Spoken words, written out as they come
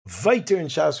Viter and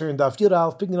Shasser and Daf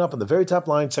Yudal, picking up on the very top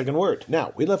line, second word.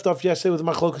 Now, we left off yesterday with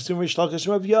Machlokas and Rish Lakish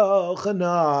Rav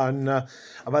Yochanan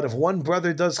about if one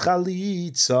brother does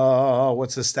chalitza,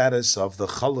 what's the status of the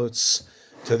chalutz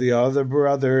to the other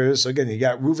brothers? Again, you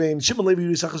got Ruvain, Shimon Levi,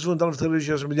 Yisachar, Zvulun, Dan,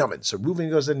 Yamin. So Ruvain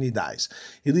goes in and he dies.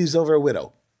 He leaves over a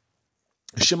widow.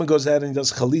 Shimon goes ahead and he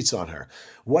does chalitza on her.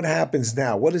 What happens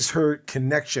now? What is her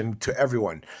connection to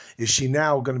everyone? Is she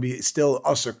now going to be still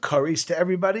usher kares to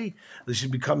everybody? Does she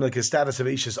become like a status of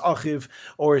Eishes Achiv?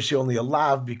 Or is she only a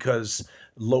lav because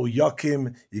lo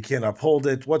yakim, you can't uphold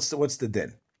it? What's the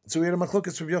din? So we had a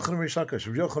machlokas from Yochanan and Rish Lakish.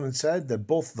 Rav Yochanan said that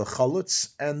both the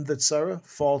chalutz and the tzara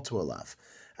fall to a lav.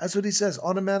 That's what he says.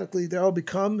 Automatically, they all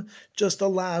become just a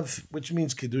lav, which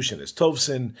means kiddushin is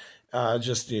tovsin.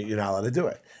 Just you're not allowed to do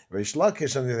it. Rish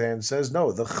Lakish, on the other hand, says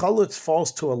no. The chalutz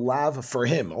falls to a lav for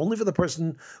him, only for the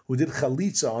person who did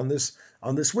chalitza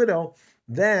on this widow.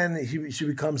 Then she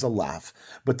becomes a lav,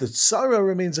 but the tzara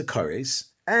remains a kares,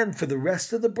 and for the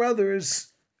rest of the brothers,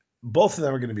 both of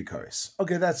them are going to be kares.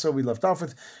 Okay, that's what we left off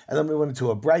with, and then we went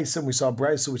into a brisa, and we saw a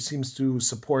brisa which seems to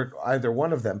support either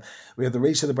one of them. We have the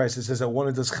ratio of the brisa that says that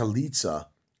one does chalitza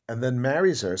and then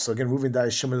marries her. So again, Reuven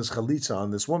dies, Shimon does chalitza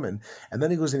on this woman, and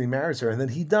then he goes and he marries her, and then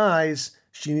he dies.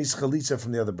 She needs chalitza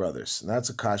from the other brothers, and that's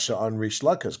a kasha on Rish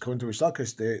Lakish. According to Rish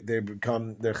Lakish, they're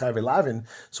chayve lavin.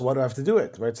 So why do I have to do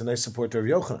it? Right? It's a nice support to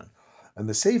Rav Yochanan. And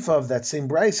the seifa of that same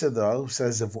brisa though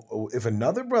says if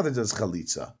another brother does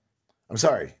chalitza, I'm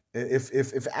sorry,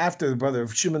 if after the brother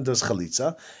of Shimon does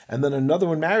chalitza, and then another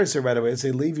one marries her right away,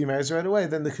 say Levi marries her right away,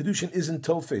 then the kedushin isn't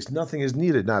tofes. Nothing is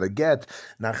needed, not a get,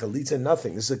 not chalitza,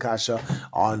 nothing. This is a kasha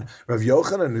on Rav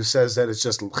Yochanan who says that it's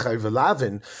just chayve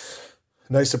lavin.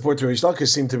 Nice support to Rish Lakish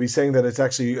seem to be saying that it's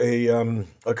actually a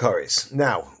kares.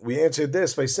 Now, we answered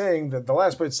this by saying that the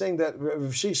last part saying that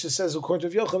Rav Shisha says, according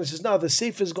to Rav Yochanan, he says, no, the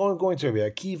seif is going to Rabbi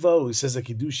Akiva, who says that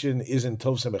Kiddushin isn't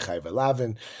Tovsem B'chayv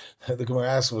Lavin. The Gemara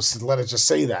asked us, let it just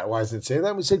say that. Why does it say that?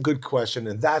 And we said, good question,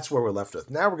 and that's where we're left with.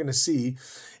 Now we're going to see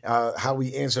how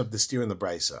we answer up the steer in the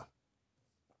Brisa.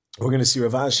 We're going to see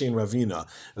Rav Ashi and Ravina.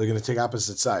 They're going to take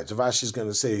opposite sides. Rav Ashi is going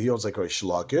to say he holds like Rish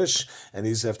Lakish, and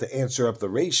he's going to have to answer up the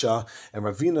Reisha, and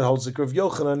Ravina holds like Rav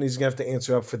Yochanan, and he's going to have to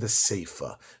answer up for the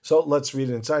Seifa. So let's read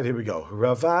it inside. Here we go.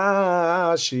 Rav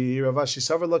Ashi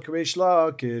Savar like Rish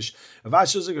Lakish. Rav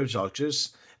Ashi is like Rish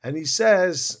Lakish. And he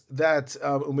says that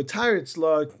Umatayritz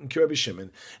la Rabbi Shimon,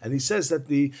 and he says that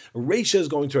the Reisha is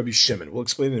going to Rabbi Shimon. We'll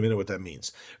explain in a minute what that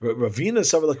means. Ravina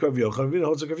Savar like Rav Yochanan, Ravina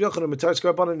holds like Rav Yochanan, Umatayritz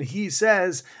Rabbanan, and he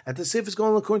says that the Sif is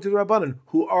going according to the Rabbanan,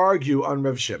 who argue on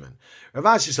Rav Shimon. Rav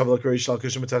Ashi Savar like Rish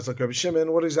Lakish, Umatayritz like Rabbi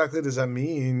Shimon. What exactly does that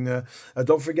mean?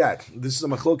 Don't forget, this is a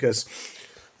machlokas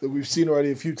that we've seen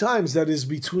already a few times. That is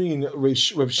between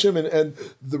Rav Shimon and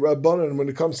the Rabbanan when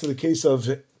it comes to the case of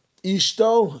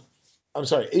Eishes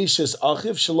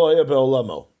Achiv Shaloya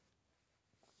Be'olamo.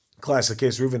 Classic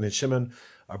case, Reuven and Shimon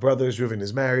are brothers. Reuven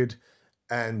is married,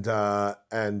 and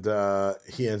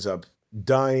he ends up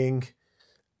dying.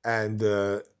 And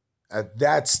at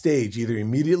that stage, either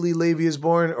immediately Levi is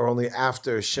born, or only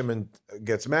after Shimon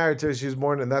gets married to her, she's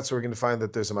born. And that's where we're going to find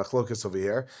that there's a machlokas over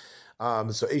here.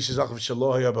 So Eishes Achiv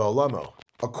Shaloya Be'olamo.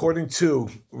 According to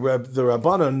the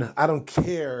Rabbanan, I don't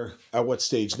care at what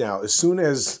stage now. As soon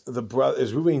as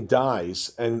Reuven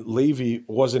dies and Levi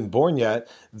wasn't born yet,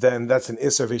 then that's an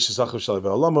Isser of Eishes Achiv Shaloya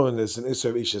Be'olamo, and there's an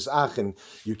Isser of Eishes Ach, and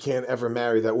you can't ever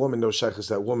marry that woman. No shaykhs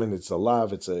that woman. It's a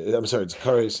lav. It's a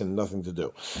kares and nothing to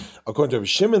do. According to Rabbi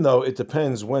Shimon, though, it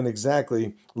depends when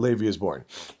exactly Levi is born.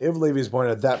 If Levi is born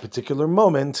at that particular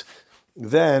moment,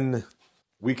 then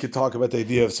we could talk about the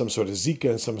idea of some sort of Zika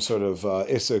and some sort of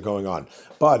Issa going on.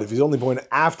 But if he's only born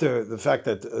after the fact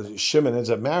that Shimon ends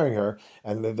up marrying her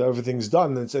and that everything's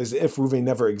done, then it says if Reuven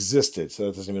never existed. So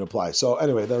that doesn't even apply. So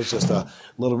anyway, that was just a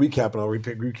little recap, and I'll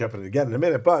recap it again in a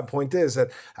minute. But point is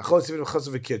that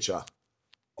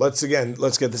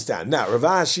let's get this down. Now, Rav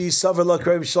Ashi, Savar la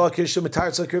Rabbi Shlakish,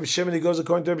 Matarz la Rabbi Shimon, he goes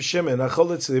according to Rabbi Shimon.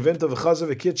 Acholitz, the event of a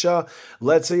Chazav Kitcha.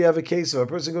 Let's say you have a case of a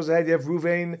person goes ahead, you have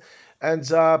Reuven,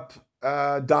 ends up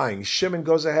dying. Shimon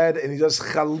goes ahead and he does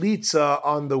chalitza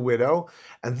on the widow,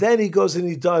 and then he goes and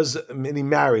he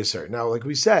marries her. Now, like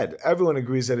we said, everyone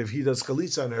agrees that if he does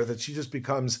chalitza on her, that she just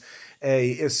becomes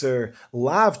a iser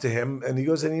lav to him, and he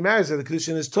goes and he marries her. The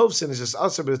kedushin is tovsin, it's just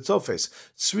aser, but it's tofes.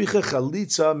 Tzricha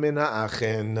chalitza min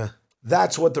ha'achin.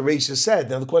 That's what the Reisha said.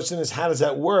 Now the question is, how does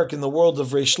that work in the world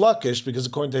of Rish Lakish? Because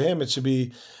according to him, it should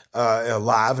be a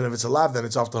lav, and if it's a lav, then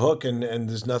it's off the hook, and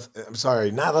there's nothing. I'm sorry,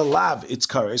 not a lav, it's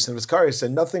kares, and if it's kares,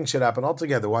 then nothing should happen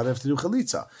altogether. Why do they have to do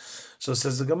chalitza? So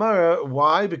says the Gemara,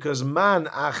 why? Because man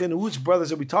achin, which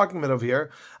brothers are we talking about over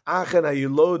here? Achin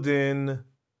ayilodin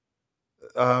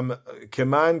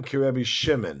Keman Kirebi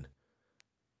Shimon.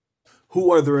 Who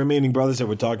are the remaining brothers that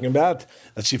we're talking about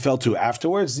that she fell to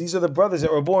afterwards? These are the brothers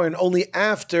that were born only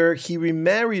after he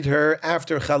remarried her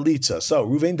after Chalitza. So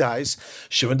Reuven dies,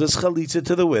 Shimon does Chalitza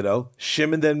to the widow,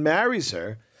 Shimon then marries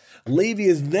her, Levi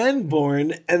is then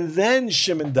born, and then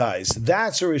Shimon dies.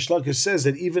 That's where Rish Lakish says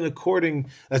that according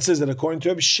to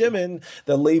Reb Shimon,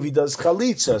 that Levi does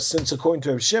Chalitza, since according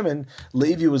to Reb Shimon,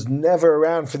 Levi was never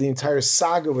around for the entire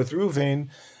saga with Reuven,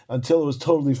 until it was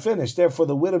totally finished. Therefore,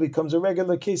 the widow becomes a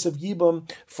regular case of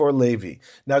Yibum for Levi.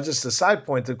 Now, just a side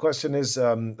point, the question is,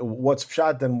 what's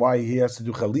Pshat, then why he has to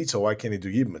do Chalitza? Why can't he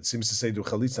do Yibum? It seems to say do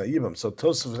Chalitza, not Yibum. So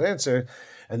Tosaf's answer,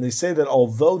 and they say that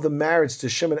although the marriage to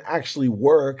Shimon actually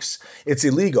works, it's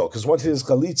illegal, because once he does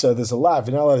Chalitza, there's a law,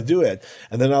 you're not allowed to do it,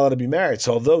 and they're not allowed to be married.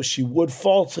 So although she would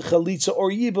fall to Chalitza or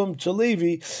Yibum, to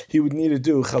Levi, he would need to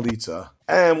do Chalitza.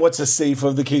 And what's the seifa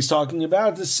of the case talking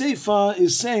about? The seifa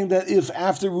is saying that if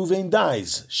after Reuven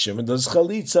dies, Shimon does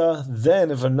Chalitza,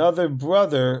 then if another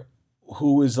brother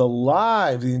who is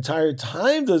alive the entire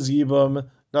time does Yibum,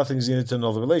 nothing's needed to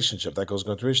annul the relationship. That goes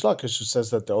to Rish Lakish, who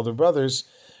says that the older brothers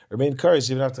remain kares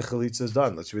even after Chalitza is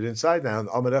done. Let's read inside now. They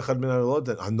were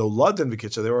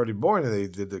already born and they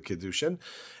did the Kiddushin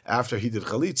after he did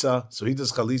Chalitza. So he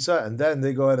does Chalitza and then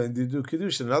they go ahead and they do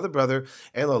Kiddushin. Another brother,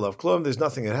 and lo love klum, there's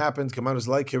nothing that happened. Command is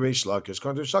like Rish Lakish.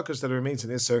 According to Rish Lakish, that it remains in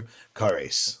Isser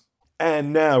kares.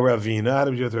 And now Ravina, how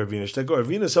do we do with Ravina?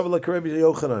 Ravina Savala Rabbi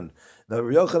Yochanan. Now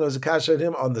Rabbi Yochanan was a kasha at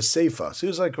him on the Seifa. So he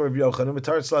was like Rabbi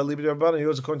Yochanan, he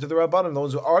was according to the Rabbanim, the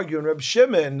ones who argue in Rabbi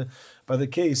Shimon by the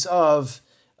case of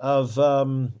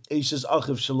Eishes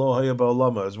Achiv Shelo Haya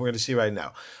Ba'olama, as we're going to see right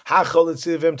now.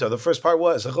 The first part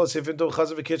was let's say a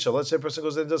person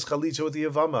goes and does Chalitza with the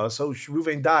Yavama, so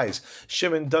Reuven dies,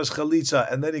 Shimon does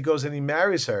Chalitza, and then he goes and he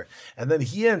marries her, and then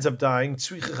he ends up dying.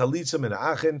 You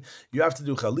have to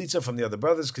do Chalitza from the other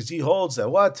brothers, because he holds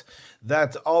that what?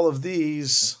 That all of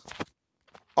these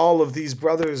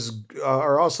brothers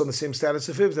are also in the same status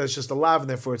of him. That's just a lav, and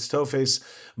therefore it's Tofes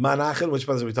Manachin. Which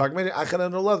brothers are we talking about? Achan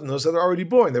and Olav. Those that are already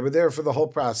born. They were there for the whole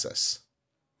process.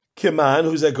 Kiman,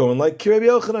 who's that going like? Rabbi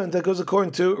Yochanan. That goes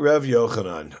according to Rav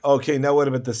Yochanan. Okay, now what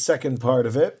about the second part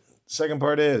of it? The second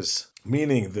part is,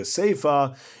 meaning the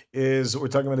Seifa is, we're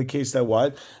talking about a case that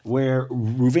what? Where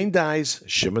Reuven dies,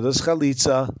 Shimon does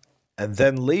Chalitza, and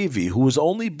then Levi, who was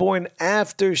only born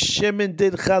after Shimon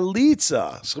did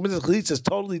Chalitza. Shimon did Chalitza is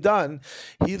totally done.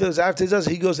 He does, after he does,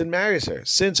 he goes and marries her.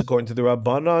 Since, according to the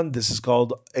Rabbanon, this is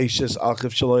called Eishes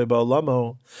Achiv Shelo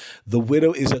Ba'olamo, the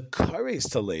widow is a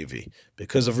kares to Levi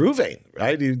because of Reuven,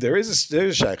 right? There is a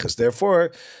shaykhus.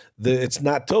 Therefore, it's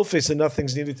not tofes and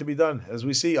nothing's needed to be done. As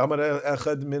we see, Amar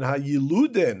Echad Min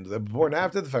HaYiludin, they're born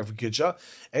after the fact for Kitcha.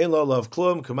 Ein lo love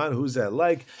klum. Come on, who's that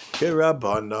like?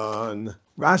 Kirabanan.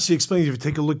 Rashi explains, if you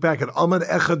take a look back at Amad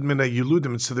Echad Min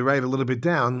HaYiludim, it's to the right a little bit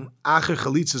down, Acher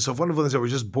Chalitza, so if one of the ones that were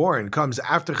just born comes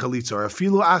after Chalitza, or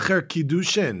Afilu Acher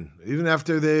Kiddushin, even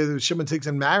after the Shimon takes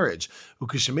in marriage,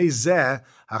 Ukishmei Zeh,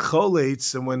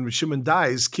 HaCholetz, and when Shimon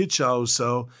dies, Kitcho,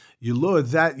 so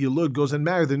Yilud goes and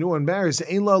marries, the new one marries,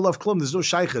 Ein lo love klum, there's no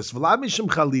shaykhus. V'lad mishum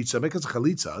chalitza, make us a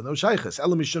chalitza, no shaykhus.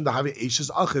 Ela mishum dahavi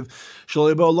eishes achiv,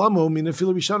 shalei ba'olamo, min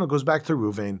afilu bishana, goes back to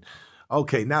Reuven.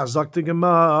 Okay, now Zakta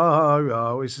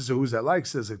Gemara. He says, who's that like?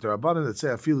 Says like the Rabbanan that say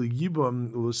Afilu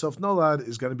Yibum self Nolad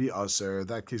is going to be Aser.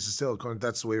 That case is still according.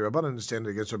 That's the way Rabbanan understand it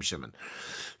against Rabbi Shimon.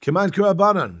 Keman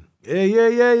Rabbanan.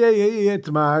 Yeah.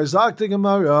 Tamar Zakta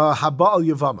Gemara. Habal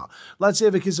Yavama. Let's say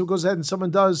if a case goes ahead and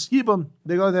someone does Yibum,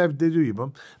 they go there, they do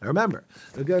Yibum. Now remember,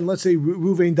 again, let's say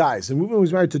Reuven dies, and Reuven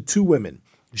was married to two women.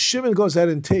 Shimon goes ahead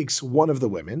and takes one of the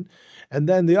women, and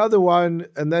then the other one,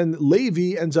 and then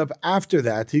Levi ends up after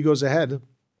that. He goes ahead.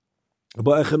 He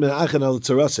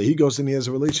goes and he has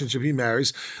a relationship. He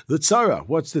marries the tzara.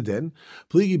 What's the din?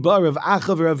 Pligi bar of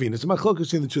achav ravin. It's a machlokas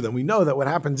between the two of them. We know that what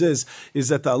happens is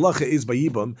that the halacha is by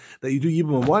yibum, that you do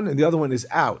yibum on one and the other one is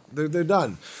out. They're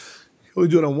done. You only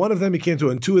do it on one of them, you can't do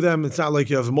it on two of them. It's not like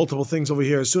you have multiple things over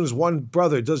here. As soon as one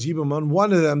brother does Yibam on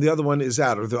one of them, the other one is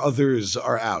out, or the others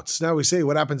are out. So now we say,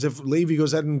 what happens if Levi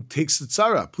goes ahead and takes the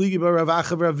tzara? Pligi barav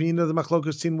achav ravina, the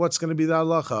machlokas tin, what's going to be the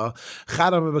halacha?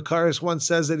 Chadam b'kares, one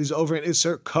says that he's over in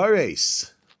Isser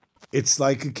Kares. It's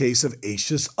like a case of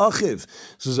Eishes Achiv.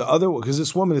 So the other, because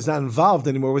this woman is not involved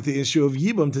anymore with the issue of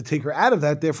Yibam to take her out of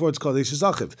that, therefore it's called Eishes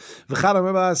Achiv. V'chadam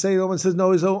Rabba Asay, no one says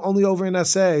no, he's only over in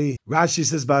Asay. Rashi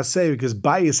says Ba'asay because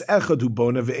Bayis Echad Hu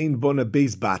Bona Ve'ein Bona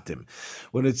Beis Batim.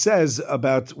 When it says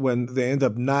about when they end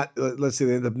up not, let's say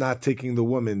they end up not taking the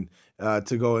woman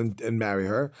to go and marry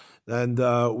her, and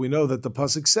we know that the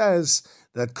pasuk says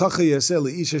that Kacha Yaseh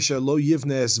Le'isha Shelo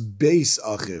Yivnes Beis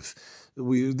Achiv.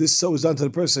 this so is done to the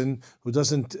person who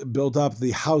doesn't build up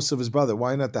the house of his brother.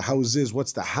 Why not the houses?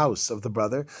 What's the house of the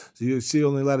brother? So you see,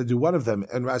 only allowed to do one of them.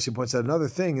 And Rashi points out another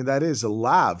thing, and that is a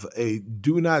lav, a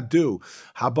do not do.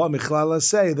 Haba michlal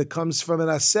asay, that comes from an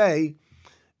asay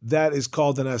that is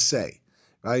called an asay.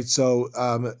 Right, so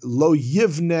lo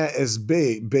yivne es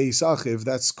beis achiv.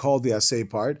 That's called the asay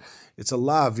part. It's a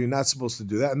lav. You're not supposed to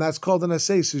do that, and that's called an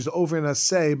asay. So he's over an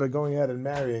asay by going ahead and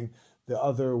marrying the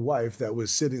other wife that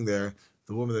was sitting there,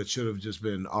 the woman that should have just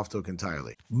been off took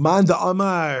entirely. Manda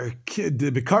Amar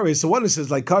Bikaris. So one says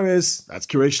like Karis, that's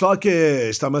Kiresh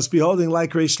Lakish. That must be holding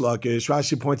like Kiresh Lakish.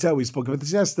 Rashi points out, we spoke about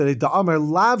this yesterday. The Amar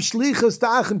Lav Shlichus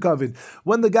Ta'achim Kavid.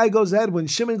 When the guy goes ahead, when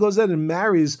Shimon goes ahead and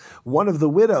marries one of the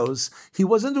widows, he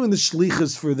wasn't doing the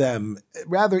shlichus for them.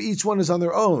 Rather, each one is on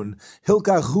their own.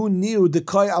 Hilka Hu Niu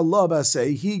Dekoy Allah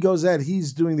Basay. He goes ahead,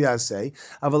 he's doing the asay.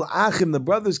 Aval Achim, the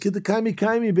brothers, Kidakaimi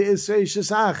Kaimi Be'isrei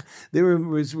Shesach. They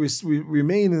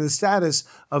remain in the status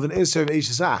of an Isser of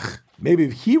Eishesach. Maybe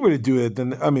if he were to do it,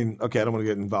 then, I mean, okay, I don't want to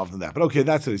get involved in that. But okay,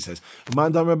 that's what he says.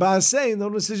 Mandam Rabbah saying, no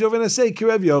one says, you're going to say,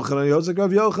 Kirev Yochanan, Yozak Rav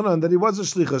Yochanan, that he was a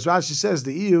shlichus. Rashi says,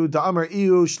 the Iu, the Amar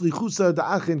Iu, shlichusa, the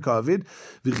Achin Kavid,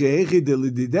 V'chehechi, the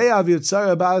Lididei Avi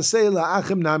Yotzara Ba'asei,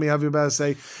 La'achim Nami Avi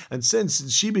Ba'asei. And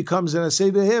since she becomes an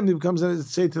asay to him, he becomes an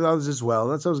asay to the others as well.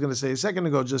 That's what I was going to say a second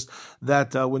ago, just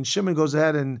that when Shimon goes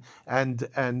ahead and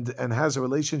has a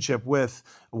relationship with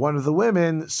one of the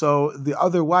women, so the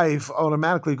other wife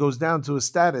automatically goes down to a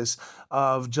status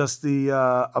of just the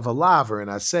of a lav or an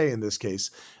asay in this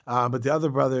case, but the other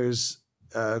brothers,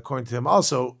 according to him,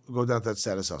 also go down to that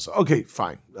status also. Okay,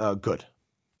 fine, good.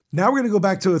 Now we're going to go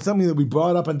back to something that we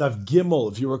brought up on Daf Gimel.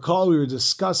 If you recall, we were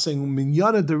discussing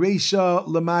Minyana de Reisha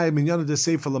Lamai, Minyana de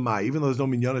Seifa Lamai. Even though there's no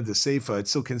Minyana de Seifa,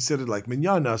 it's still considered like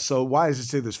Minyana. So why does it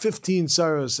say there's 15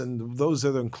 saras and those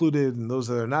that are included and those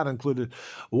that are not included?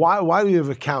 Why do we have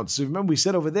accounts? So remember we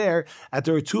said over there that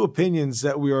there are two opinions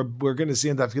that we're going to see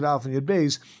in Daf Gidal and Yud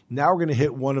Beis. Now we're going to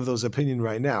hit one of those opinions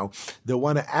right now. They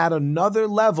want to add another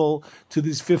level to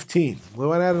these 15. We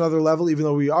want to add another level, even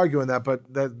though we argue on that,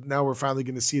 but that now we're finally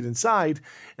going to see it inside,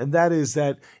 and that is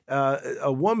that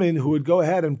a woman who would go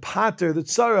ahead and pater the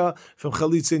tzara from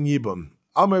chalitza and yibum.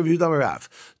 Amar v'yudam Rav.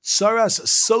 Tzaras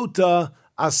sota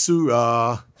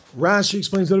asura. Rashi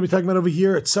explains what are we talking about over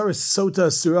here. Tzaras sota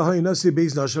asura. Hayanasi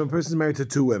beis nashim. A person is married to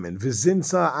two women.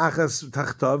 V'zinsa achas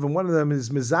tachtav, and one of them is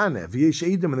mizaneh. V'yesh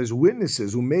edim, and there's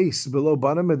witnesses who mace below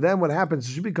bottom. And then what happens?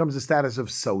 She becomes the status of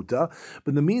sota.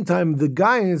 But in the meantime, the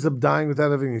guy ends up dying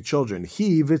without having any children.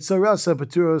 He v'tzarasa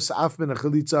paturos af ben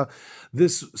chalitza.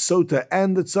 This sota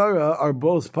and the tzara are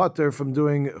both pater from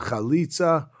doing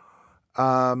chalitza.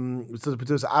 Even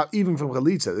from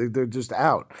chalitza, they're just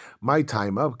out. My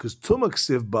time up because tuma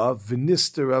ksivba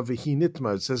v'nistera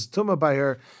v'hinitma. It says tuma by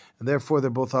her, and therefore they're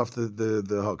both off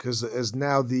the hook. As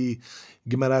now the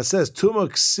Gemara says tuma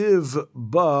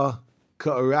ksivba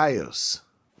ka'arayos.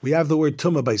 We have the word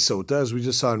tuma by sota, as we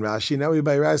just saw in Rashi. Now we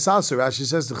by Rais also. Rashi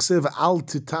says, "T'chsiv al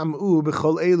titamu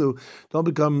b'chol elu." Don't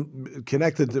become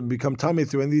connected and become tummy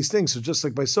through any of these things. So just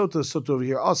like by sota over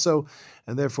here also,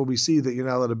 and therefore we see that you're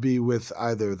not allowed to be with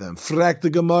either of them. Frek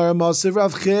the Gemara Masiv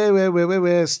Rav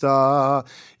Chewesta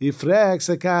Ifrek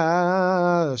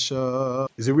Sakasha.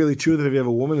 Is it really true that if you have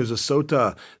a woman who's a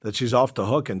sota that she's off the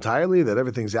hook entirely, that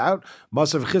everything's out?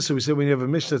 Masiv Chisa. We said when you have a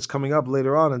mission that's coming up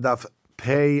later on and Daf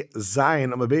Pei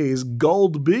Zayin Amabez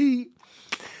Gold B.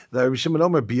 The Rabbi Shimon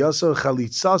Omer Biyaso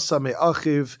Chalitzasa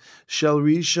Me'achiv Shel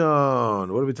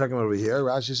Rishon. What are we talking about over here?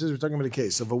 Rashi says we're talking about a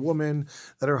case of a woman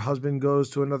that her husband goes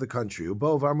to another country.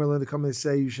 Ubov Amrlin to come and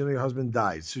say you should know your husband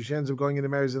died. So she ends up going in and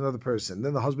marries another person.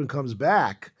 Then the husband comes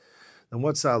back. Then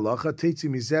what's the halacha? Teitzi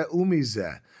mizeh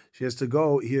umizeh. She has to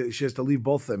go. She has to leave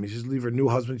both of them. She has to leave her new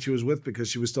husband she was with because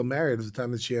she was still married at the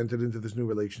time that she entered into this new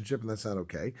relationship, and that's not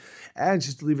okay. And she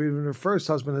has to leave even her first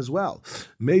husband as well.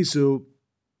 Mesu.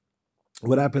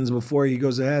 What happens before he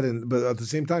goes ahead but at the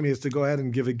same time he has to go ahead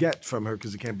and give a get from her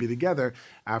because they can't be together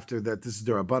after that. This is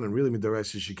Durabanan. Really, the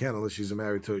rest she can unless she's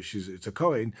married to it's a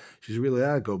Kohen. She's really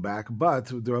allowed to go back, but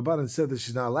Durabanan said that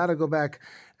she's not allowed to go back,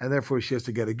 and therefore she has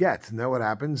to get a get. Now what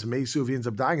happens? Meisuv ends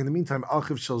up dying. In the meantime,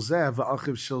 Achiv Shelzeh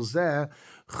v'Achiv Shelzeh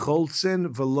Cholzin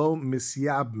v'lo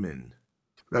Misyabmin.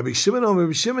 Rabbi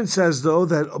Shimon says though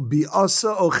that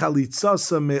bi'asa o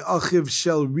chalitzasa me'achiv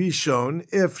shel rishon,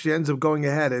 if she ends up going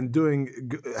ahead and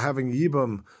having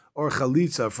yibam or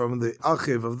chalitza from the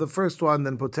achiv of the first one,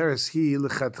 then poteres he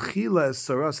lechatchila es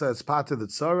sarasa es pata the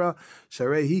tzara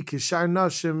sharehi kishar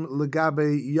nashim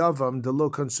legabe yavam delo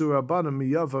kansura banam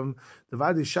yavam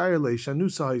devadi shayerle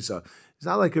shanusa haisa. It's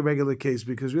not like a regular case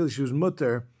because really she was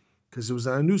mutter because it was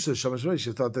an anusa shamash.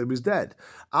 She thought that he was dead.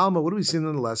 Alma, what do we see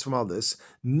nonetheless from all this?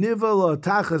 Nivala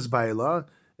tachas baila.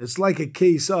 It's like a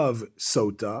case of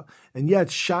sota, and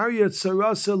yet sharia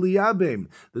tzarasa liyabim.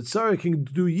 The tzara can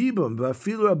do yibum, but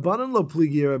filu abanan lo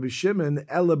pligi Rabbi Shimon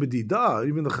ela bedida.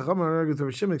 Even the chacham are arguing with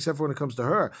Rabbi Shimon, except for when it comes to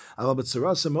her. Alba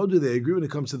tzarasa modu. They agree when it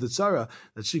comes to the tzara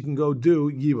that she can go do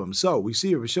yibum. So we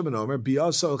see Rabbi Shimon Omer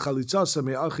biasa chalitzasa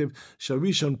me'achiv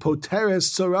sharishon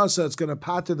poteres tzarasa. It's going to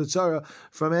pater the tzara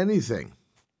from anything.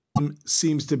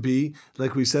 Seems to be,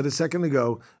 like we said a second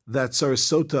ago, that Tzara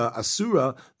Sota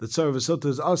Asura, the Tzara of Sota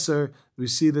is Aser. We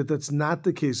see that that's not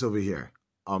the case over here.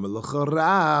 Amalacha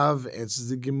Rav answers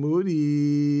the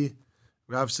Gemuri.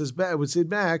 Rav says back, would say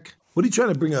back. What are you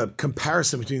trying to bring a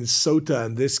comparison between Sota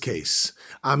and this case?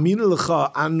 Amina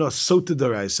lecha anna Sota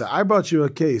deraisa. I brought you a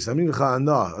case. Amina lecha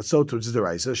anna a Sota which is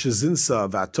deraisa. Shezinsa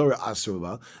v'atorah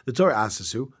asura. The Torah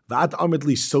asasu v'at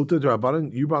amitli Sota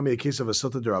derabanan. You brought me a case of a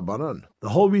Sota derabanan. The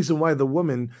whole reason why the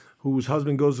woman whose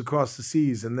husband goes across the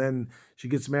seas and then she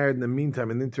gets married in the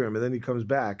meantime, in the interim, and then he comes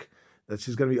back, that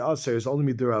she's going to be aser is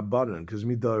only midirabanan, because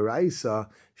midiraisa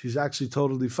she's actually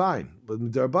totally fine. But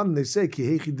midirabanan they say ki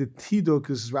hechi de tiduk,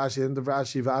 this is Rashi and the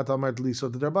Rashi va'at amart li so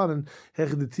the darabanan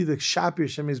hechi de tiduk shapir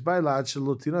shemis bailad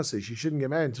shalotinase. She shouldn't get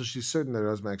married until she's certain that her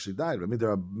husband actually died. But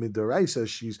midiraisa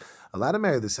she's allowed to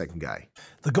marry the second guy.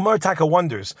 The Gemara Taka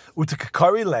wonders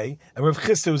utakakari lay, and Rav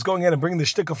Chisda was going in and bringing the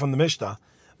shtickle from the Mishnah.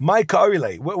 My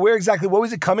karile, where exactly? What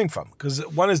was it coming from? Because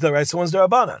one is the Raisa, one's the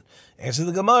Rabbanan. Answer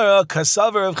the Gemara.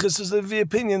 Kasaver of Chisda's the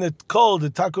opinion that called the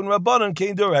Takun Rabbanan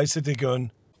came to Raisa Tikun.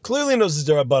 Clearly knows it's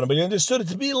the Rabbanan, but he understood it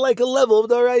to be like a level of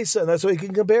the Raisa, and that's why he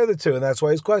can compare the two, and that's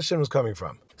why his question was coming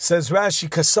from. Says Rashi,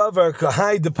 Kasavar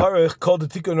kahai de parach called the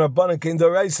Tikun Rabbanan came to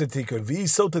Raisa Tikun. Vi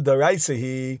sota the Raisa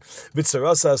he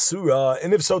vitzarasa asura,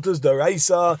 and if sota is the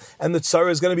Raisa and the tzara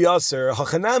is going to be aser,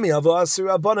 hachanami avo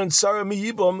asura Rabbanan tzara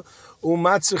miyibum.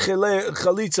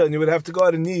 Chalitza, and you would have to go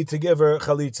out and need to give her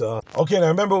chalitza. Okay, now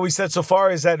remember what we said so far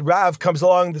is that Rav comes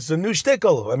along, this is a new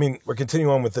shtickle. I mean, we're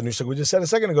continuing on with the new shtickle we just said a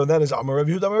second ago, and that is Amar Rav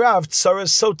Yehuda Rav, Tzara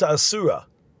Sota Asura.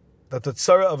 That the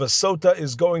tzara of a sota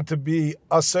is going to be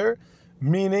aser,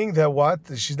 meaning that what?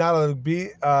 She's not allowed to be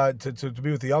to be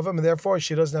with the Yavam, and therefore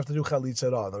she doesn't have to do chalitza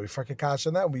at all. Now we freak a kash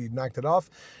on that, we knocked it off,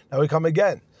 now we come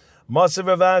again. Maser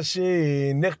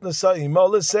Ravashi, Nichnasa imo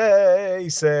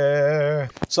l'seiser.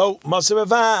 So, Maser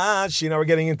Ravashi, now we're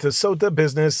getting into Sota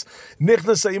business.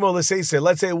 Nichnasa imo l'seiser.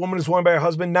 Let's say a woman is warned by her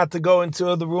husband not to go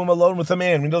into the room alone with a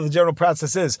man. We know the general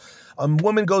process is a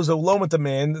woman goes alone with the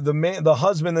man. The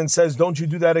husband then says, "Don't you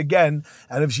do that again."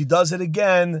 And if she does it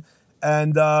again,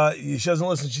 and she doesn't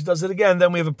listen, she does it again,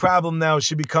 then we have a problem now.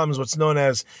 She becomes what's known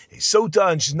as a sota,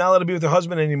 and she's not allowed to be with her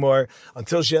husband anymore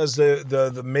until she has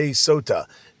the May sota.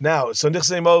 Now, so it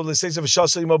says about the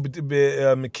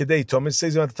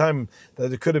time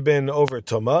that it could have been over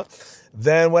Tuma.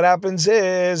 Then what happens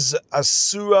is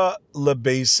Asura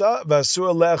lebesa,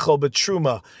 Vasura lechol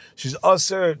betruma. She's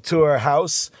usher to her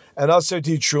house and usher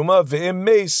to truma. Ve'im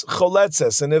meis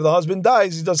choletzes. And if the husband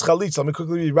dies, he does chalitza. Let me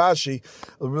quickly read Rashi.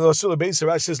 Asura lebesa.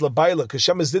 Rashi says labaila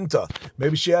kashem is dinta.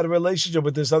 Maybe she had a relationship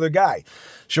with this other guy.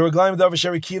 Shuraglaim davar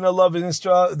sherikina love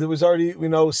instra. There was already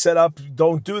set up.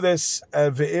 Don't do this.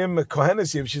 Ve'im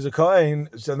kohenes. If she's a kohen,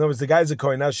 so in other words, the guy's a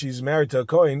kohen. Now she's married to a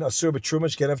kohen. Asura betruma.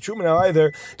 She can't have truma now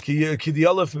either.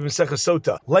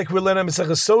 Like we're learning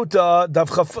Mesechah Sota, Dav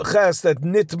Ches, that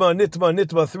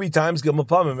nitma 3 times. She's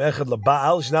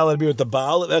not allowed to be with the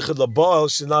Baal.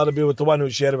 She's not allowed to be with the one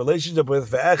who she had a relationship with.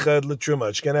 She can't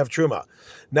have truma.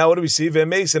 Now what do we see?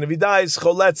 Mason, if he dies,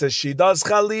 choletzah, she does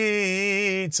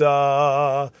chalitza.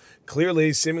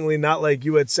 Clearly, seemingly not like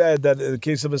you had said that in the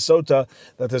case of a Sota,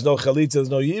 that there's no chalitza, there's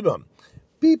no yibam.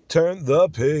 Beep, turn the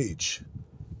page.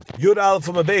 Yud Aleph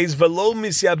from a base, velo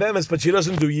misyabemes, but she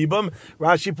doesn't do yibam.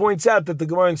 Rashi points out that the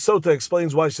Gemara in Sota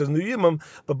explains why she doesn't do yibam,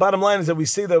 but bottom line is that we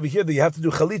see that over here that you have to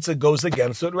do chalitza goes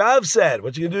against what Rav said.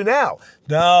 What you gonna do now?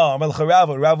 No, what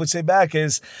Rav would say back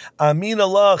is, Amin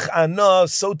Allah ana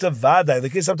Sota vaday. The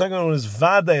case I'm talking about is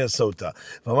vaday a Sota.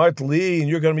 V'amart li, and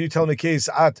you're going to be telling me a case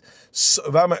at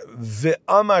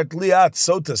v'amart li at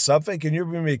Sota suffik, and you're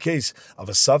bringing me a case of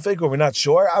a suffik, or we're not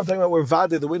sure. I'm talking about where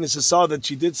vaday, the witnesses saw that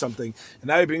she did something, and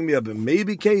now you're bringing me up a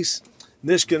maybe case.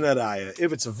 Nishkan araya.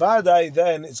 If it's a vaday,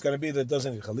 then it's going to be that it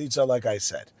doesn't need chalitza, like I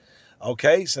said.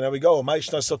 Okay, so now we go.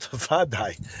 Ma'ishna sota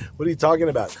vaday. What are you talking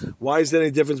about? Why is there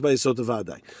any difference by a sota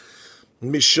vaday?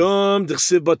 Mishum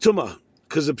d'chsiv batuma.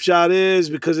 Because the pshat is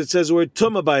because it says the word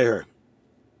tuma by her,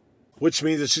 which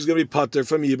means that she's going to be pater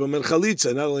from yibum and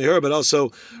chalitza. Not only her, but also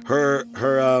her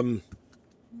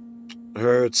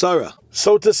her tzara.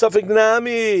 Sota Safik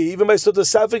Nami. Even by Sota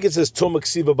Safik, it says Tuma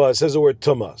Ksiva Ba. It says the word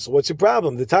Tuma. So what's your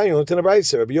problem? The Tanya learned in the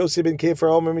Brayser. Rabbi Yossi ben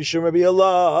Kefer Omer Mishum Rabbi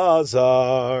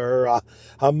Elazar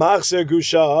Hamachzer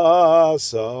Gusha.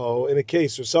 So in a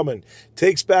case where someone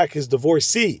takes back his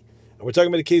divorcee, and we're talking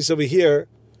about a case over here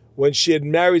when she had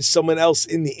married someone else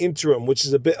in the interim, which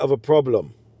is a bit of a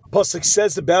problem. Pasuk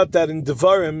says about that in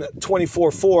Devarim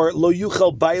 24:4, Lo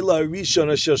yuchal baila rishon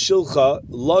asher shilcha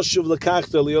lo shuv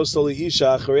lekachta liyosa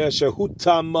leisha acharei asher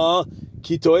hutama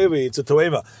ki toeva. It's a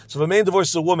toeva. So if a man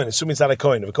divorces a woman, assuming it's not a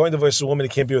kohen, if a kohen divorces a woman, he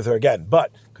can't be with her again,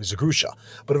 but because it's a grusha.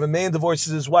 But if a man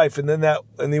divorces his wife and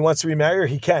he wants to remarry her,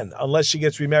 he can, unless she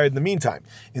gets remarried in the meantime,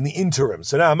 in the interim.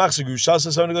 So now machzor grusha, so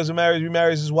someone who goes and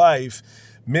remarries his wife.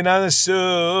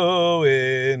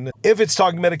 Minanisuin. If it's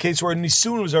talking about a case where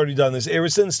Nisun was already done, this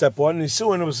Erison, step one,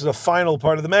 Nisun was the final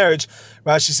part of the marriage.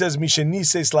 Rashi says, Misha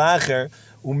Nises La'acher,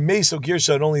 Umeso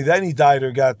Girsha, and only then he died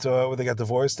or got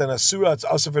divorced. Then Asura, it's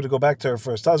also for her to go back to her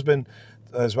first husband,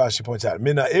 as Rashi points out.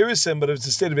 Mina Erison, but if it's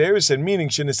a state of Erison, meaning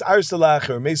Shenis Ars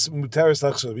La'acher, Mes Muteris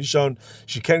La'acher, Bishon,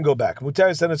 she can go back.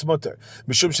 Muteris, then it's Muter.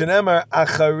 Mishum Shenemar,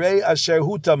 Acharei Asher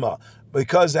Hutama.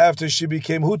 Because after she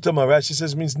became Hutama, Rashi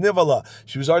says means Nivala.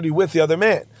 She was already with the other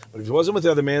man. But if she wasn't with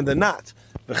the other man, then not.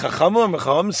 The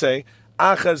Chacham say,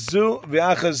 Achazu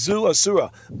v'achazu asura.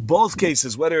 Both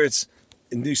cases, whether it's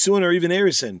in Nisun or even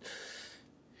Erison,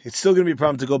 it's still going to be a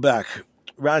problem to go back.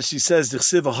 Rashi says,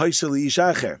 D'chsiv ha'hoysel li'ish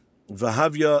acher,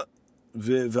 v'havya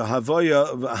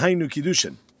v'havoya v'hainu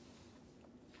kiddushin.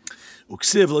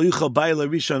 Uksiv lo yuchal bayla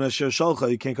rishon asher sholcha,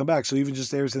 you can't come back. So even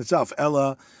just Erison itself,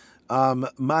 Ella,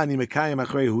 Mani mekayim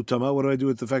achrei hutama. What do I do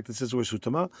with the fact that it says the word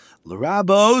hutama?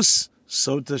 L'rabos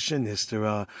sota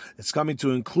shenistera. It's coming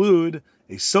to include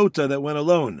a sota that went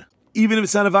alone. Even if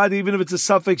it's not a vada, even if it's a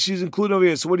suffix, she's included over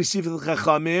here. So what do you see for the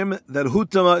chachamim? That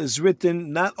hutama is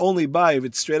written not only by, if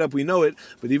it's straight up we know it,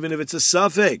 but even if it's a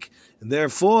suffix. And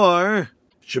therefore,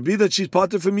 it should be that she's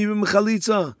pater from even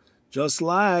mechalitza. Just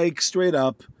like straight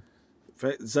up.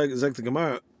 It's like the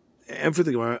Gemara, and for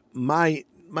the Gemara, my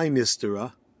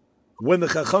nistera. When the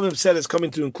Chachamim said it's coming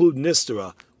to include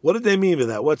Nistera, what did they mean by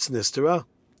that? What's Nistera?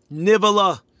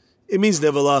 Nivala. It means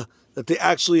Nivala, that they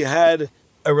actually had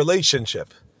a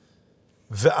relationship.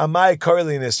 Ve'amai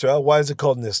karli Nistera. Why is it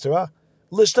called Nistera?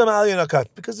 Lishtam aliyanakat.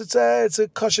 Because it's a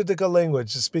Kashadika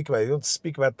language to speak about. You don't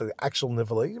speak about the actual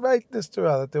Nivala. You write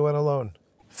Nistera, that they went alone.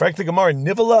 Frank the Gemara,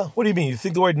 Nivala? What do you mean? You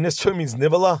think the word Nistera means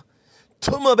Nivala?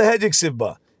 Tuma behedzik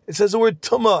sivba. It says the word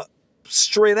Tuma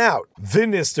straight out.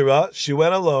 Vinistera, she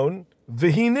went alone.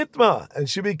 Vihi nitma, and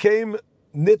she became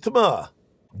nitma,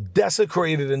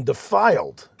 desecrated and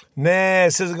defiled. Nah,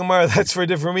 says the Gemara, that's for a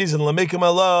different reason. Lamekim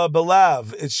Allah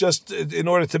belav. It's just in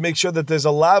order to make sure that there's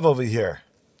a lav over here.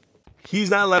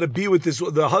 He's not allowed to be with this.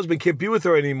 The husband can't be with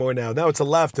her anymore now. Now it's a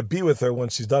lav to be with her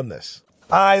once she's done this.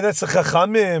 That's the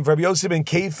Chachamim. Rabbi Yossi ben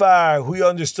Kefar, who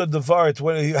understood the Vart.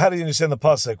 How do you understand the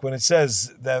pasuk when it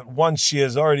says that once she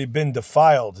has already been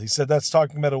defiled? He said that's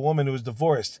talking about a woman who was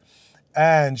divorced,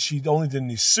 and she only did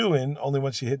nisuin, only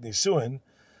when she hit nisuin.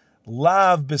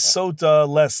 Lav besota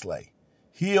lesle.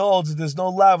 He holds that there's no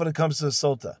lav when it comes to the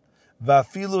sota.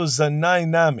 Vafilu zanai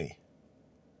nami.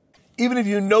 Even if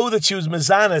you know that she was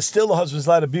mezana, still the husband's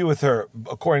allowed to be with her,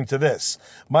 according to this.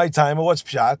 My time, what's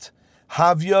pshat?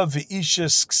 Havya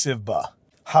v'ishas ksivba.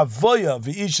 Havoya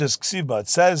v'ishas ksivba. It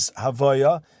says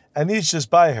Havoya, and ishas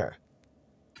by her.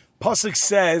 Pasuk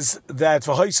says that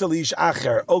v'hoysel ish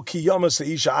acher, o ki yomas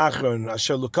isha achron,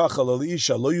 asher lukacha lo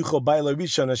leisha, lo yuchol bayla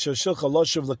rishon, asher shilcha lo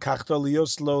shuv lekachta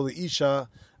liyos lo leisha,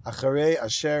 acharei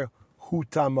asher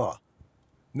hutama.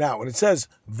 Now, when it says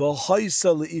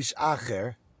v'hoysel ish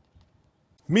acher,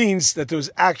 means that there was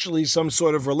actually some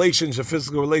sort of relationship,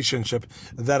 physical relationship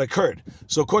that occurred.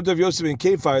 So according to Yosef ben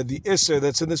Kefar, the Isser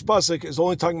that's in this pasuk is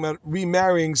only talking about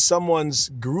remarrying someone's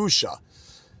gerusha,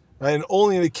 right? And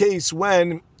only in the case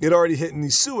when it already hit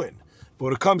nisuin. But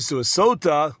when it comes to a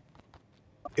sota,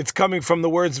 it's coming from the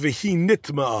words v'hi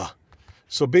nitma.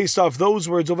 So based off those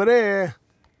words over there,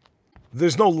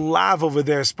 there's no lav over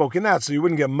there spoken out, so you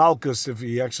wouldn't get malchus if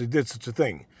he actually did such a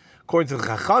thing. According to the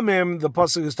Chachamim, the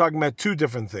pasuk is talking about two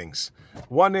different things.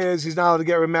 One is he's not allowed to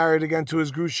get remarried again to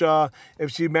his grusha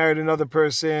if she married another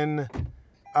person,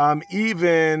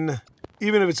 even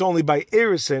if it's only by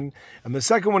erison. And the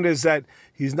second one is that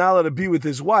he's not allowed to be with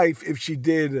his wife if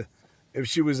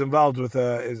she was involved with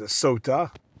a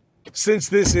sota, since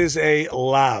this is a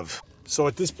lav. So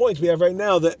at this point, we have right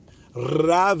now that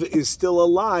Rav is still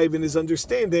alive in his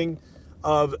understanding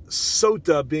of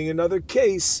sota being another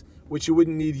case which you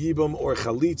wouldn't need Yibum or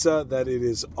Chalitza, that it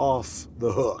is off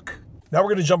the hook. Now we're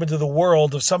going to jump into the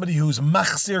world of somebody who's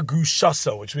machzir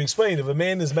grushaso, which we explained. If a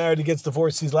man is married and gets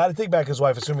divorced, he's allowed to take back his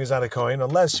wife, assuming he's not a kohen,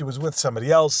 unless she was with somebody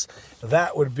else.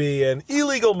 That would be an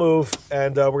illegal move,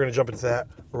 and we're going to jump into that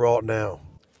right now.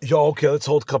 Yo, okay, let's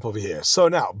hold cup over here. So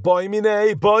now, again, this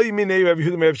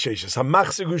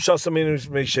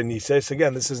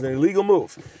is an illegal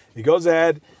move. He goes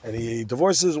ahead and he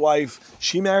divorces his wife,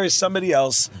 she marries somebody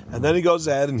else, and then he goes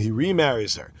ahead and he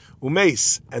remarries her.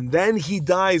 Umeis, and then he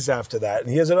dies after that, and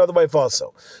he has another wife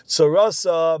also.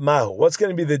 Tsarasa mahu. What's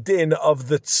going to be the din of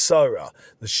the tsara?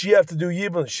 Does she have to do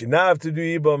yibum? Does she not have to do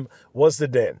yibum? What's the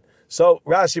din? So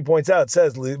Rashi points out, it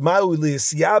says, Ma'u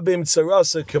li'siyabim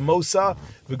tsarasa kemosa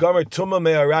v'gamer tuma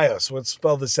me'arayos. Let's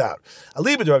spell this out.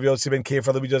 Alibad Rav Yossi ben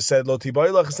Kefer, that we just said, lo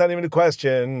tibayilach, it's not even a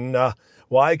question.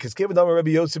 Why? Because Kevadam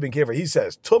Rabbi Yossi ben Kefer, he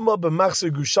says, tuma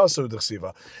b'machzer grushaso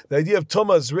d'chsiva. The idea of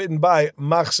tuma is written by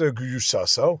machzer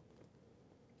grushaso.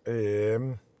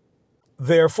 Therefore,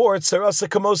 Tsarasa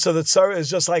Kamosa, the Tsara is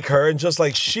just like her, and just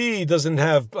like she doesn't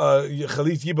have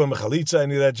Chalit Yibam, Chalitza,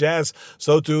 any of that jazz,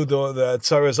 so too the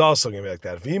Tsara is also going to be like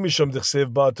that. V'imishum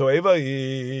d'chsiv ba toeva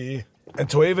hi. And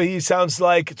toeva hi sounds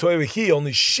like toeva hi,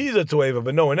 only she's a toeva,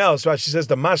 but no one else. Right? She says,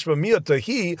 the mashma miyata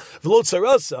hi, v'lo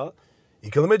Tsarasa,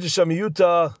 ikalamid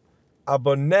shamiyuta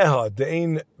aboneha,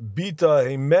 de'ein bita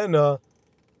himena,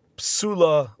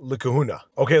 Psula lekahuna.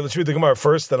 Okay, let's read the Gemara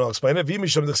first, then I'll explain it.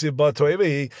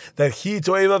 That he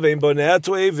toeva vein boneh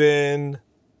toevin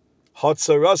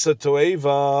hatsarasa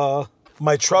toeva.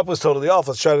 My trap was totally off.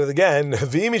 Let's try it again. And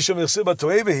if you want to say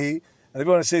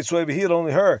toeva he,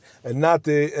 only her, and not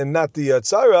the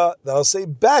tzara, then I'll say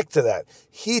back to that.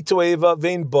 He toeva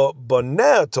vein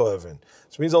boneh toevin.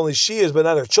 Which means only she is, but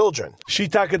not her children.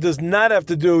 Shitaka does not have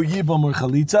to do yibam or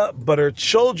chalitza, but her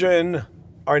children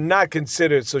are not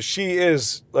considered, so she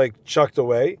is like chucked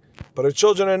away, but her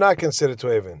children are not considered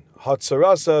toevin.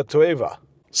 Hatsarasa toeva.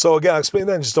 So again, I'll explain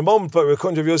that in just a moment, but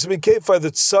according to Yosef ben Kefa,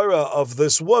 the tzara of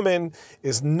this woman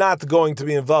is not going to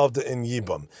be involved in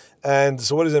yibam. And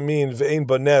so what does it mean, ve'ein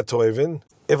boneh toevin?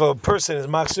 If a person is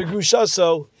machzir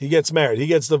grushaso, he gets married, he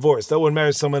gets divorced. That one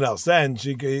marries someone else. Then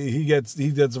he gets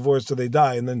divorced till they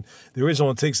die, and then the original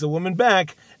one takes the woman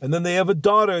back, and then they have a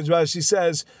daughter. As Rashi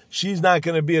says, she's not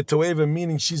going to be a toeva,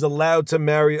 meaning she's allowed to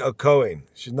marry a kohen.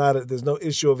 She's not. There's no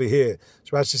issue over here. As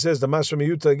Rashi says, the mashma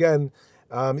miyuta again.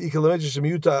 She's allowed to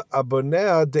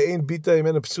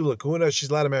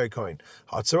marry kohen.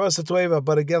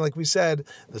 But again, like we said,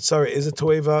 the tzara is a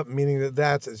toeva, meaning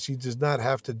that she does not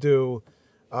have to do.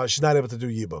 She's not able to do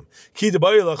yibam.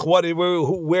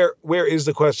 Where is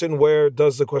the question? Where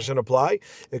does the question apply?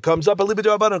 It comes up according to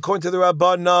the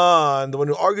Rabbanan, the one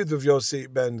who argued with Yossi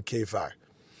ben Kefar.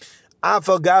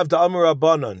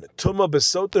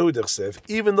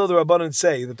 Even though the Rabbanan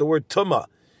say that the word tuma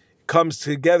comes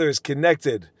together, is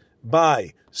connected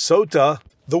by sota,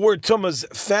 the word tuma is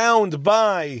found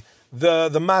by the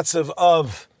matzav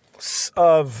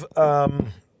of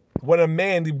when a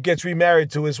man gets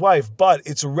remarried to his wife, but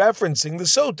it's referencing the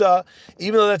sota.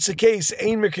 Even though that's the case,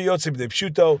 ein mikayotze b'dei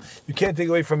pshuto, you can't take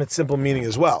away from its simple meaning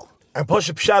as well. And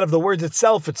Pasha Pshat of the word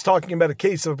itself, it's talking about a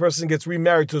case of a person gets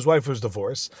remarried to his wife who's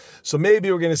divorced. So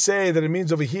maybe we're going to say that it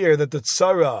means over here that the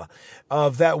tzara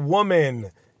of that woman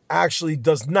actually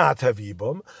does not have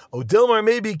yibum. Odilmar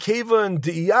maybe kevan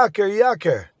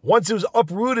yaker. Once it was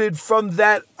uprooted from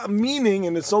that meaning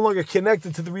and it's no longer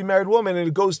connected to the remarried woman and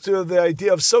it goes to the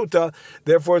idea of sota,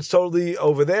 therefore it's totally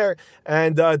over there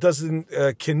and it doesn't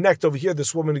connect over here,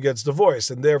 this woman who gets divorced.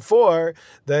 And therefore,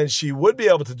 then she would be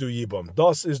able to do yibum.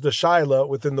 Thus is the shaila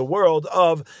within the world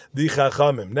of the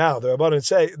chachamim. Now, the Rabbanan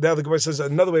say, now the Gemara says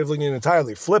another way of looking at it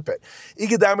entirely, flip it.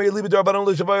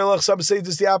 Some say this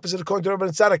is the opposite according to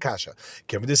Rabbanan Tzadakasha.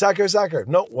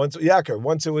 No, once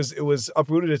it was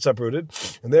uprooted, it's uprooted.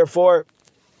 And therefore,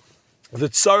 the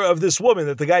tzara of this woman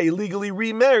that the guy illegally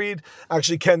remarried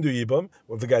actually can do yibam.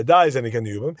 Well, if the guy dies, then he can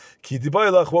do yibam. Ki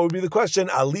tibayilach, what would be the question?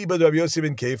 Aliba Rabbi Yossi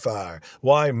ben Kefar.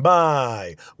 Why,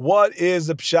 my? What is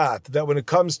the pshat that when it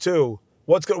comes to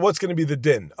what's going to be the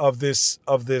din of this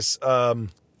the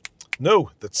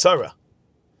tzara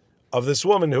of this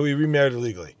woman who he remarried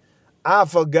illegally?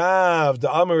 Afagav the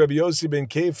Amar Rabbi Yossi ben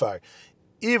Kefar.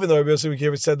 Even though Rabbi Yossi ben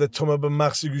Kefar said that Tuma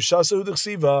b'machzir grushaso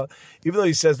d'chsiva, even though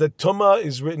he says that Tuma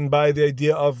is written by the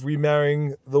idea of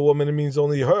remarrying the woman, it means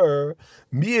only her.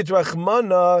 Mi'et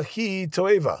rachmana hi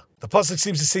toeva. The pasuk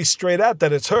seems to say straight out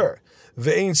that it's her.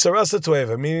 Ve'ein sarasa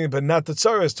toeva, meaning but not the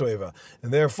tzara is toeva,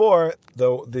 and therefore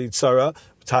the tzara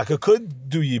taka could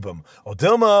do yibam.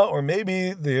 Odilma, or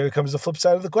maybe here comes the flip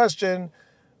side of the question.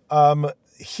 Hi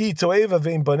toeva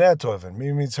ve'in boneh toeva,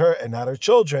 meaning it's her and not her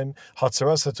children.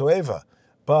 Hatzarasa toeva.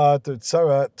 but the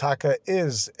tzara taka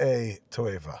is a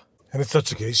toeva. And in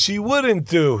such a case, she wouldn't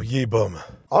do yibum.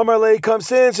 Amar Lei comes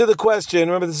to answer the question.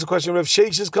 Remember, this is a question. Rav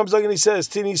Sheshes comes along and he says,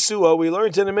 Tini Sua, we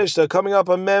learned in the Mishnah, coming up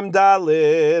on Mem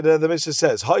Dalid, the Mishnah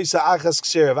says, Hoisa achas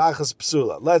ksherev, achas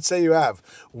psula. Let's say you have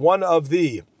one of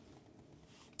the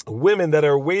women that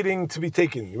are waiting to be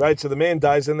taken, right? So the man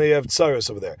dies and they have tsaros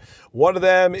over there. One of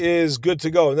them is good to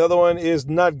go. Another one is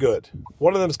not good.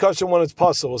 One of them is kosher, one is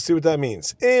possible. We'll see what that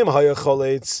means. Im haya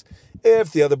choletz.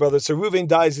 If the other brother, so Reuven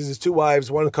dies, he has two wives,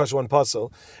 one kosher, one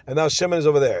pasul, and now Shimon is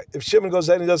over there. If Shimon goes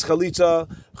ahead and he does chalitza,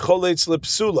 choletz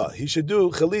lepsula, he should do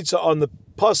chalitza on the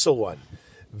pasul one.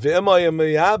 And if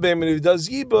he does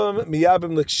yibum,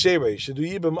 miyabim l'kshera, he should do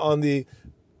yibum on the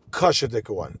kosher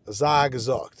dika one. Zag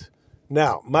zogt.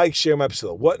 Now, Mike share my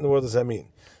psula. What in the world does that mean?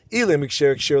 If by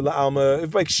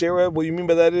kshera, what you mean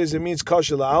by that is, it means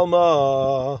kosher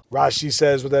la'alma. Rashi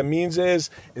says what that means is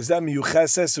that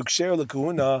miyucheses ukshera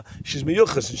l'kuhuna, she's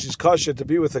miyuches, and she's kosher to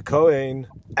be with a kohen.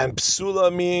 And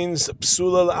psula means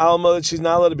psula la'alma, that she's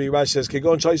not allowed to be. Rashi says,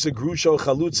 kegon chaisa grusho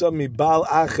chalutza mibal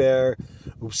acher,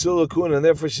 upsula kuhuna, and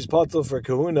therefore she's patul for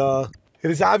kahuna. It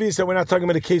is obvious that we're not talking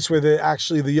about a case where the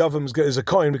Yavam is a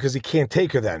coin because he can't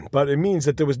take her then. But it means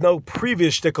that there was no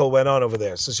previous shtickle went on over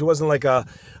there. So she wasn't like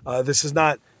this is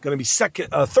not going to be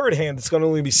third hand, it's going to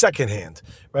only be second hand.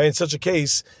 Right? In such a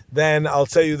case, then I'll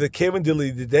tell you the Kevin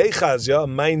Dili Didei Chazia,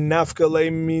 my nafka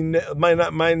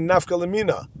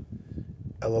lemina.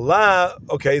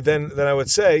 Okay, then I would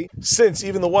say, since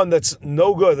even the one that's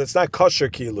no good, that's not kosher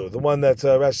kilu, the one that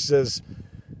Rashi says,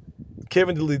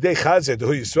 Kevin to lidei chazia to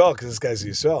who Yisrael, because this guy's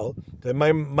Yisrael. Then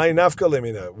my nafka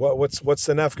lemina. What's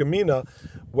the nafka mina?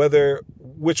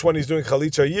 Which one he's doing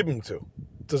chalitza or yibum to?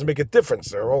 It doesn't make a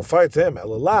difference. They're all fight to him.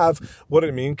 Elalav. What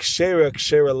it mean?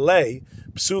 Kshera lei.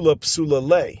 Psula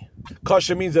lei.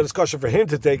 Kosher means that it's kosher for him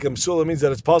to take, and psula means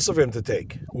that it's possible for him to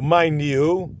take. Mind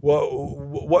you,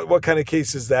 what kind of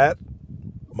case is that?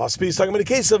 Must be talking about a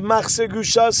case of machzer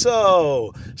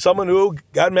gushaso, someone who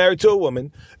got married to a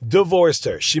woman, divorced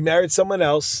her. She married someone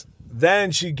else.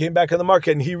 Then she came back on the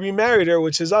market and he remarried her,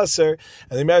 which is aser,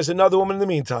 and he marries another woman in the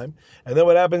meantime. And then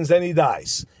what happens? Then he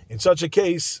dies. In such a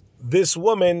case, this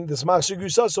woman, this machzer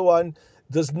gushaso one,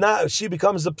 she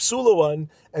becomes the psula one,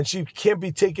 and she can't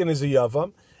be taken as a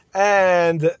yavam.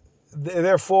 And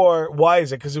therefore, why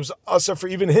is it? Because it was usher for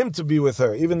even him to be with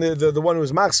her, even the one who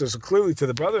was machzer. So clearly, to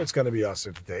the brother, it's going to be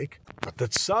usher to take. But the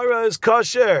tzara is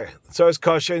kosher. The tzara is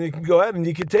kosher, and you can go ahead and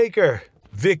you can take her.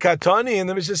 Vikatani, and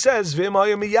the Mishnah says,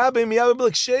 "V'mayim miyabim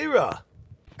l'kshera."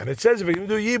 And it says, if you're going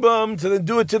to do yibam, to then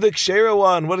do it to the kshera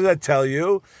one. What does that tell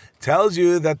you? It tells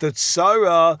you that the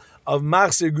tzara of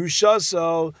machzer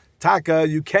gushaso taka,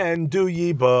 you can do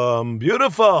yibam.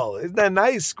 Beautiful, isn't that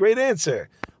nice? Great answer.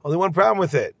 Only one problem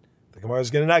with it. Gemara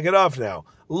is going to knock it off now.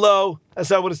 Lo,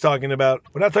 that's not what it's talking about.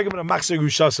 We're not talking about a machzer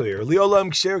gushaso here. Liolam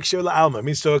ksher la'alma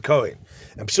means to a kohen,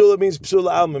 and psula means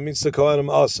psula alma means to kohenim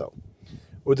also.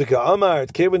 Udika amar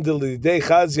kevin delidei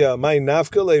chazia my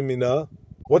nafka le'mina.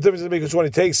 What difference does it make which one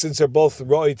he takes since they're both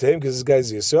roi to him because this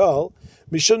guy's Yisrael?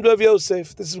 Mishum Rav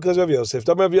Yosef. This is because of Rav Yosef.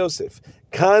 Dam Rav Yosef.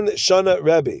 Kan shana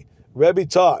Rebbe. Rebbe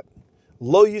taught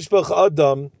lo yishbach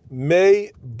adam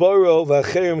mei boro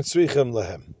v'acherim tzrichem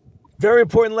lehem. Very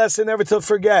important lesson never to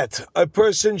forget. A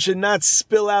person should not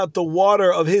spill out the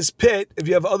water of his pit if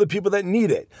you have other people that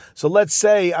need it. So let's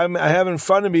say I have in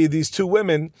front of me these two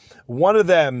women. One of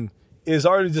them is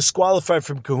already disqualified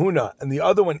from kahuna and the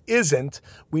other one isn't.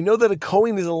 We know that a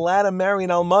kohen is allowed to marry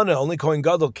an almana. Only kohen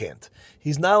gadol can't.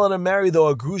 He's not allowed to marry though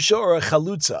a grusha or a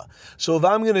chalutza. So if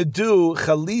I'm going to do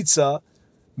chalitza,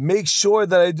 make sure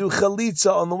that I do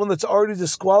chalitza on the one that's already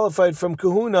disqualified from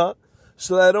kahuna,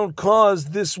 so that I don't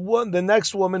cause the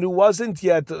next woman who wasn't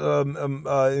yet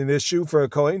an issue for a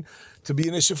kohen, to be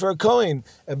an issue for a kohen.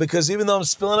 And because even though I'm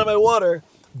spilling out my water,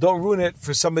 don't ruin it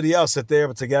for somebody else that they're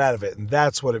able to get out of it. And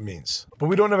that's what it means. But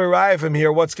we don't have a raya from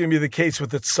here what's going to be the case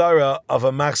with the tzara of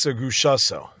a machzer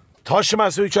grushaso.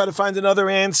 Tashima, so we try to find another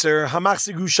answer.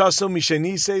 Hamachzer grushaso mishe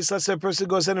nises. Let's say a person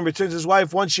goes in and returns his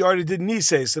wife once she already did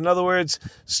nises. In other words,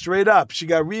 straight up, she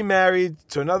got remarried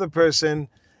to another person,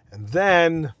 and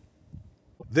then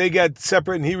they get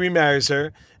separate and he remarries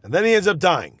her, and then he ends up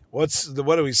dying. What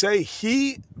do we say?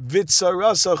 He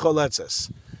vitzarasa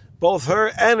choletzes. Both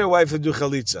her and her wife do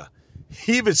chalitza.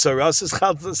 He vitzarasa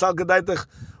salkadaitach.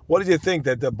 What did you think?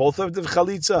 That both of them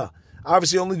chalitza?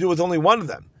 Obviously only do with only one of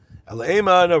them.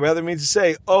 Elaima, no, rather means to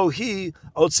say, he,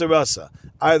 otsarasa.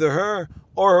 Either her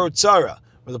or her tzara.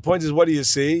 But the point is, what do you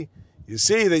see? You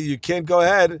see that you can't go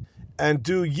ahead and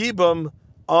do yibam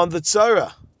on the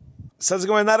tzara. Says the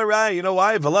Gemara, not a raya. You know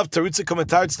why? V'lav taritza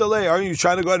komentar tzalei. Aren't you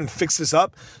trying to go ahead and fix this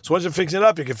up? So once you fix it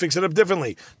up, you can fix it up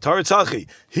differently. Taritzachi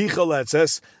he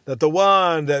chaletzes, that the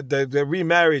one that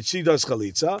remarried, she does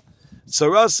chalitza.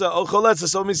 Sarasa o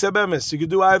chaletzes o misebemis. You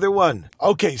could do either one.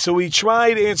 Okay, so we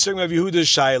tried answering Rav Yehuda's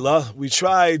shaila. We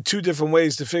tried 2 different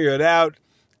ways to figure it out.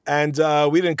 And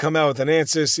we didn't come out with an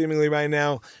answer, seemingly right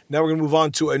now. Now we're going to move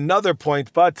on to another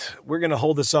point, but we're going to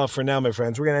hold this off for now, my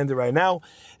friends. We're going to end it right now,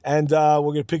 and we're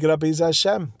going to pick it up as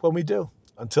Hashem when we do.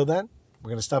 Until then, we're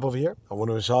going to stop over here. I want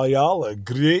to wish all y'all a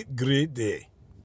great, great day.